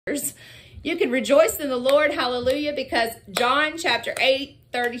You can rejoice in the Lord, hallelujah, because John chapter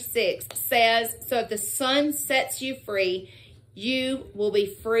 8:36 says, so if the Son sets you free, you will be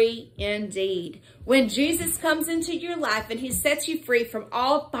free indeed. When Jesus comes into your life and he sets you free from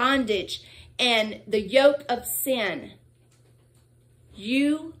all bondage and the yoke of sin,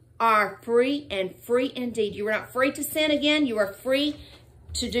 you are free and free indeed. You are not free to sin again. You are free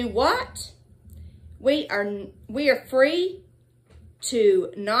to do what? We are free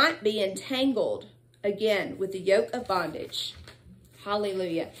to not be entangled again with the yoke of bondage.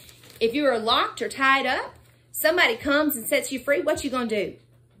 Hallelujah. If you are locked or tied up, somebody comes and sets you free, what you going to do?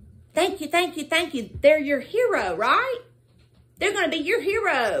 Thank you, thank you, thank you. They're your hero, right? They're going to be your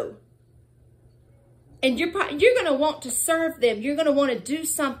hero. And you're going to want to serve them. You're going to want to do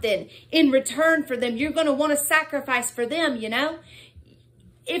something in return for them. You're going to want to sacrifice for them, you know.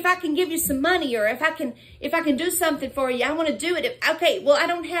 If I can give you some money, or if I can do something for you, I want to do it. Okay, well, I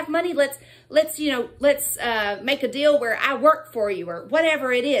don't have money. Let's make a deal where I work for you, or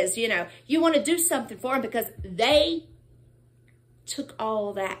whatever it is, you know. You want to do something for them because they took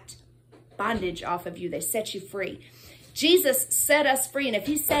all that bondage off of you. They set you free. Jesus set us free, and if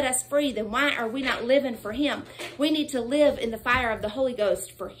he set us free, then why are we not living for him? We need to live in the fire of the Holy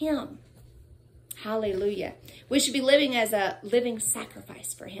Ghost for him. Hallelujah. We should be living as a living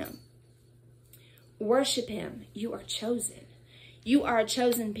sacrifice for him. Worship him. You are chosen. You are a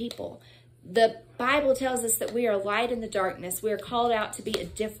chosen people. The Bible tells us that we are light in the darkness. We are called out to be a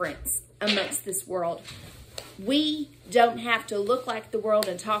difference amongst this world. We don't have to look like the world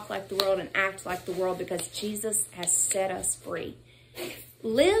and talk like the world and act like the world because Jesus has set us free.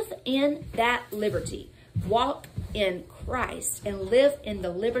 Live in that liberty. Walk in Christ and live in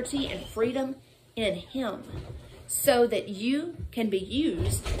the liberty and freedom in him so that you can be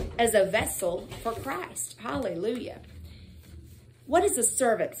used as a vessel for Christ. Hallelujah. What is a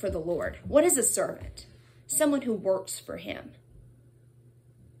servant for the Lord? What is a servant? Someone who works for him.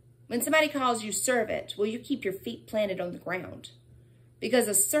 When somebody calls you servant, will you keep your feet planted on the ground? Because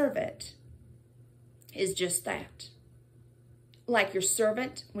a servant is just that. Like your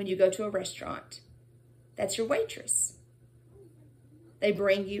servant when you go to a restaurant. That's your waitress. They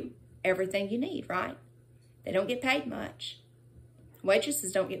bring you everything you need, right? They don't get paid much.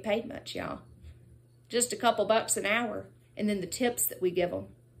 Waitresses don't get paid much, y'all. Just a couple bucks an hour. And then the tips that we give them.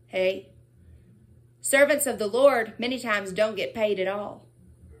 Hey, servants of the Lord many times don't get paid at all.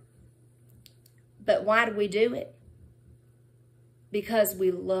 But why do we do it? Because we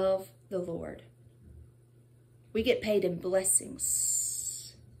love the Lord. We get paid in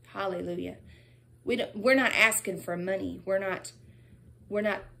blessings. Hallelujah. We're not asking for money. We're not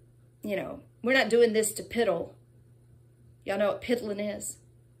doing this to piddle. Y'all know what piddling is?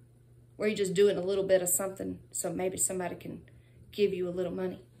 Where you're just doing a little bit of something so maybe somebody can give you a little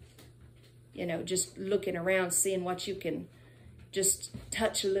money. You know, just looking around, seeing what you can just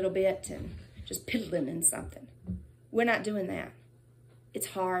touch a little bit and just piddling in something. We're not doing that. It's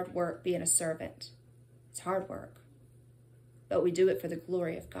hard work being a servant. It's hard work. But we do it for the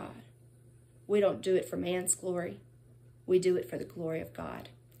glory of God. We don't do it for man's glory. We do it for the glory of God.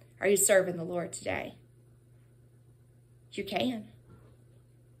 Are you serving the Lord today? You can.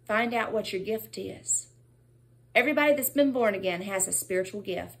 Find out what your gift is. Everybody that's been born again has a spiritual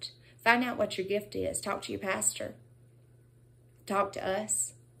gift. Find out what your gift is. Talk to your pastor. Talk to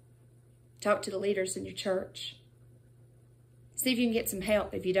us. Talk to the leaders in your church. See if you can get some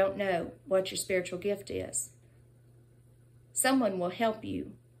help if you don't know what your spiritual gift is. Someone will help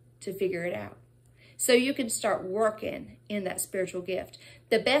you to figure it out. So you can start working in that spiritual gift.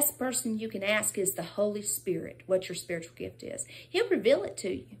 The best person you can ask is the Holy Spirit what your spiritual gift is. He'll reveal it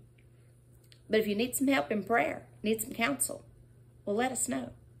to you. But if you need some help in prayer, need some counsel, well, let us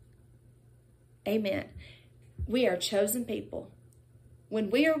know. Amen. We are chosen people. When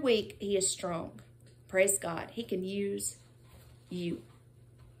we are weak, he is strong. Praise God. He can use you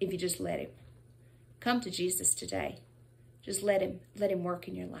if you just let him. Come to Jesus today. Just let him work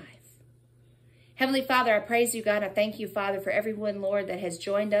in your life. Heavenly Father, I praise you, God. I thank you, Father, for everyone, Lord, that has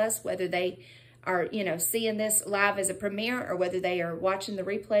joined us, whether they are, seeing this live as a premiere or whether they are watching the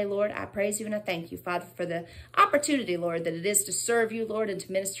replay, Lord. I praise you and I thank you, Father, for the opportunity, Lord, that it is to serve you, Lord, and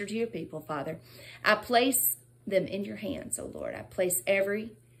to minister to your people, Father. I place them in your hands, oh Lord. I place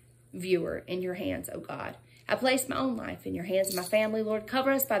every viewer in your hands, oh God. I place my own life in your hands and my family, Lord. Cover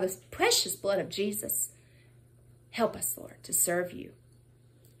us by the precious blood of Jesus. Help us, Lord, to serve you.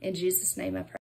 In Jesus' name I pray.